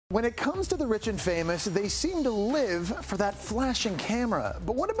When it comes to the rich and famous, they seem to live for that flashing camera.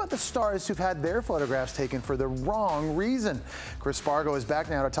 But what about the stars who've had their photographs taken for the wrong reason? Chris Spargo is back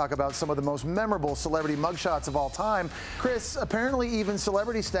now to talk about some of the most memorable celebrity mugshots of all time. Chris, apparently even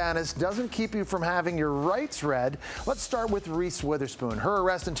celebrity status doesn't keep you from having your rights read. Let's start with Reese Witherspoon. Her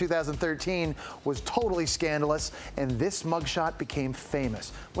arrest in 2013 was totally scandalous, and this mugshot became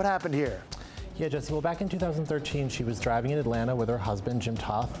famous. What happened here? Yeah, Jesse, well, back in 2013, she was driving in Atlanta with her husband, Jim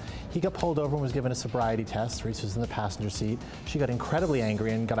Toth. He got pulled over and was given a sobriety test. Reese was in the passenger seat. She got incredibly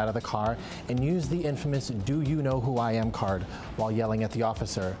angry and got out of the car and used the infamous "Do you know who I am" card while yelling at the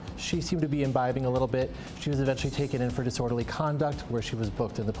officer. She seemed to be imbibing a little bit. She was eventually taken in for disorderly conduct, where she was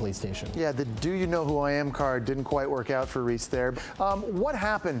booked in the police station. Yeah, the "Do you know who I am" card didn't quite work out for Reese there. What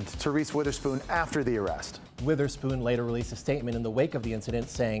happened to Reese Witherspoon after the arrest? Witherspoon later released a statement in the wake of the incident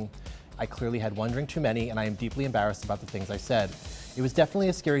saying, "I clearly had one drink too many, and I am deeply embarrassed about the things I said. It was definitely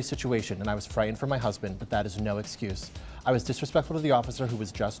a scary situation, and I was frightened for my husband, but that is no excuse. I was disrespectful to the officer who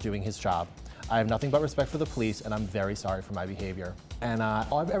was just doing his job. I have nothing but respect for the police, and I'm very sorry for my behavior." And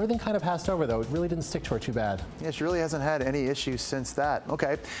everything kind of passed over, though. It really didn't stick to her too bad. Yeah, she really hasn't had any issues since that.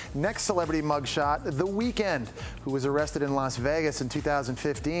 Okay, next celebrity mugshot, The Weeknd, who was arrested in Las Vegas in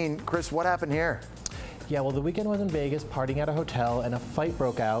 2015. Chris, what happened here? Yeah, well, The Weeknd was in Vegas partying at a hotel, and a fight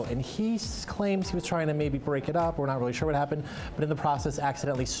broke out, and he claims he was trying to maybe break it up. We're not really sure what happened, but in the process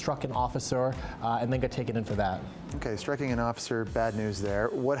accidentally struck an officer and then got taken in for that. Okay, striking an officer, bad news there.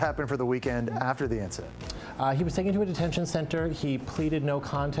 What happened for The Weeknd after the incident? He was taken to a detention center. He pleaded no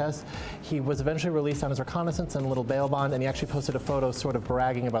contest. He was eventually released on his reconnaissance and a little bail bond, and he actually posted a photo sort of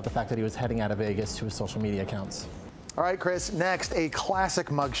bragging about the fact that he was heading out of Vegas to his social media accounts. All right, Chris, next, a classic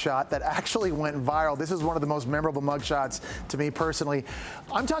mugshot that actually went viral. This is one of the most memorable mugshots to me personally.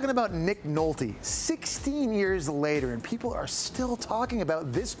 I'm talking about Nick Nolte, 16 years later, and people are still talking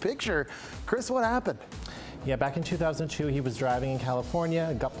about this picture. Chris, what happened? Yeah, back in 2002, he was driving in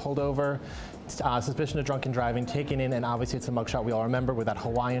California, got pulled over, suspicion of drunken driving, taken in, and obviously it's a mugshot we all remember with that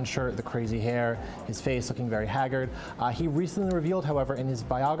Hawaiian shirt, the crazy hair, his face looking very haggard. He recently revealed, however, in his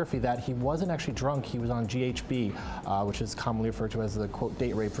biography that he wasn't actually drunk. He was on GHB, which is commonly referred to as the, quote,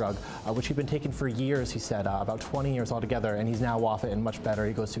 date rape drug, which he'd been taking for years, he said, about 20 years altogether, and he's now off it and much better.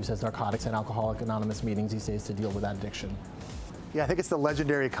 He goes to, he says, Narcotics and Alcoholic Anonymous meetings these days to deal with that addiction. Yeah, I think it's the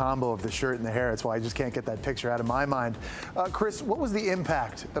legendary combo of the shirt and the hair. That's why I just can't get that picture out of my mind. Chris, what was the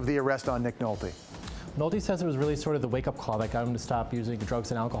impact of the arrest on Nick Nolte? Nolte says it was really sort of the wake-up call that got him to stop using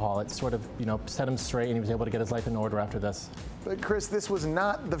drugs and alcohol. It sort of, set him straight, and he was able to get his life in order after this. But Chris, this was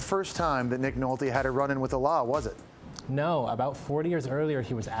not the first time that Nick Nolte had a run-in with the law, was it? No, about 40 years earlier,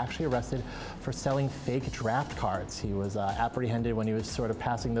 he was actually arrested for selling fake draft cards. He was apprehended when he was sort of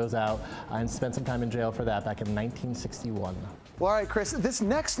passing those out and spent some time in jail for that back in 1961. Well, all right, Chris, this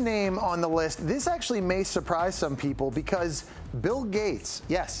next name on the list, this actually may surprise some people because Bill Gates,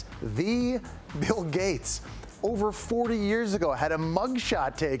 yes, the Bill Gates, over 40 years ago had a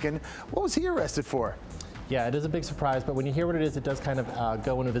mugshot taken. What was he arrested for? Yeah, it is a big surprise, but when you hear what it is, it does kind of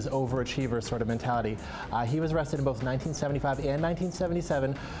go into this overachiever sort of mentality. He was arrested in both 1975 and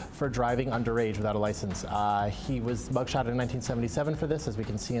 1977 for driving underage without a license. He was mugshotted in 1977 for this, as we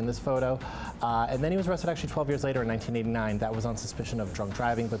can see in this photo. And then he was arrested actually 12 years later in 1989. That was on suspicion of drunk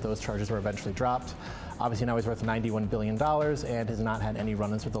driving, but those charges were eventually dropped. Obviously now he's worth $91 billion and has not had any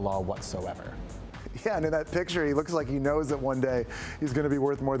run-ins with the law whatsoever. Yeah, and in that picture, he looks like he knows that one day he's going to be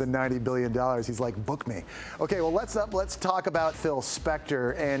worth more than $90 billion. He's like, book me. Okay, well, let's talk about Phil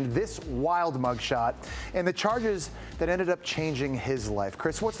Spector and this wild mugshot and the charges that ended up changing his life.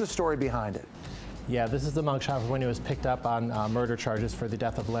 Chris, what's the story behind it? Yeah, this is the mugshot when he was picked up on murder charges for the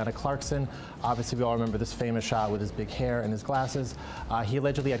death of Lana Clarkson. Obviously, we all remember this famous shot with his big hair and his glasses. He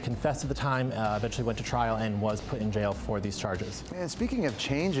allegedly had confessed at the time, eventually went to trial, and was put in jail for these charges. And speaking of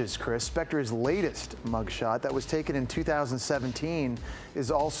changes, Chris, Spector's latest mugshot that was taken in 2017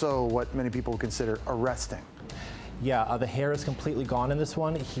 is also what many people consider arresting. Yeah, the hair is completely gone in this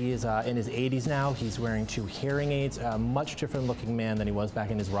one. He is in his 80s now. He's wearing 2 hearing aids, a much different looking man than he was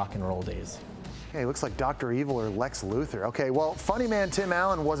back in his rock and roll days. Yeah, he looks like Dr. Evil or Lex Luthor. Okay, well, funny man Tim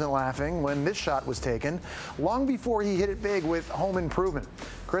Allen wasn't laughing when this shot was taken, long before he hit it big with Home Improvement.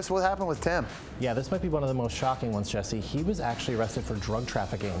 Chris, what happened with Tim? Yeah, this might be one of the most shocking ones, Jesse. He was actually arrested for drug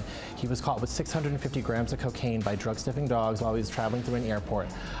trafficking. He was caught with 650 grams of cocaine by drug-sniffing dogs while he was traveling through an airport.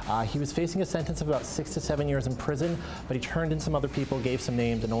 He was facing a sentence of about 6 to 7 years in prison, but he turned in some other people, gave some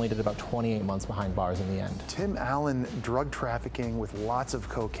names, and only did about 28 months behind bars in the end. Tim Allen, drug trafficking with lots of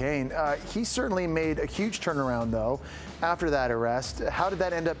cocaine. He certainly made a huge turnaround, though, after that arrest. How did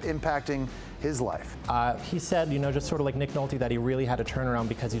that end up impacting his life. He said, you know, just sort of like Nick Nolte, that he really had a turnaround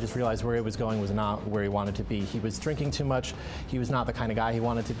because he just realized where he was going was not where he wanted to be. He was drinking too much. He was not the kind of guy he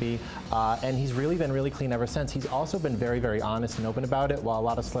wanted to be. And he's really been really clean ever since. He's also been very, very honest and open about it. While a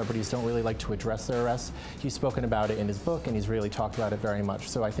lot of celebrities don't really like to address their arrests, he's spoken about it in his book, and he's really talked about it very much.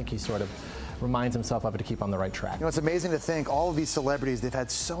 So I think he sort of reminds himself of it to keep on the right track. You know, it's amazing to think all of these celebrities, they've had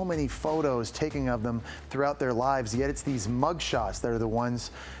so many photos taken of them throughout their lives, yet it's these mugshots that are the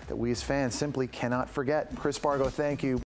ones that we as fans simply cannot forget. Chris Spargo, thank you.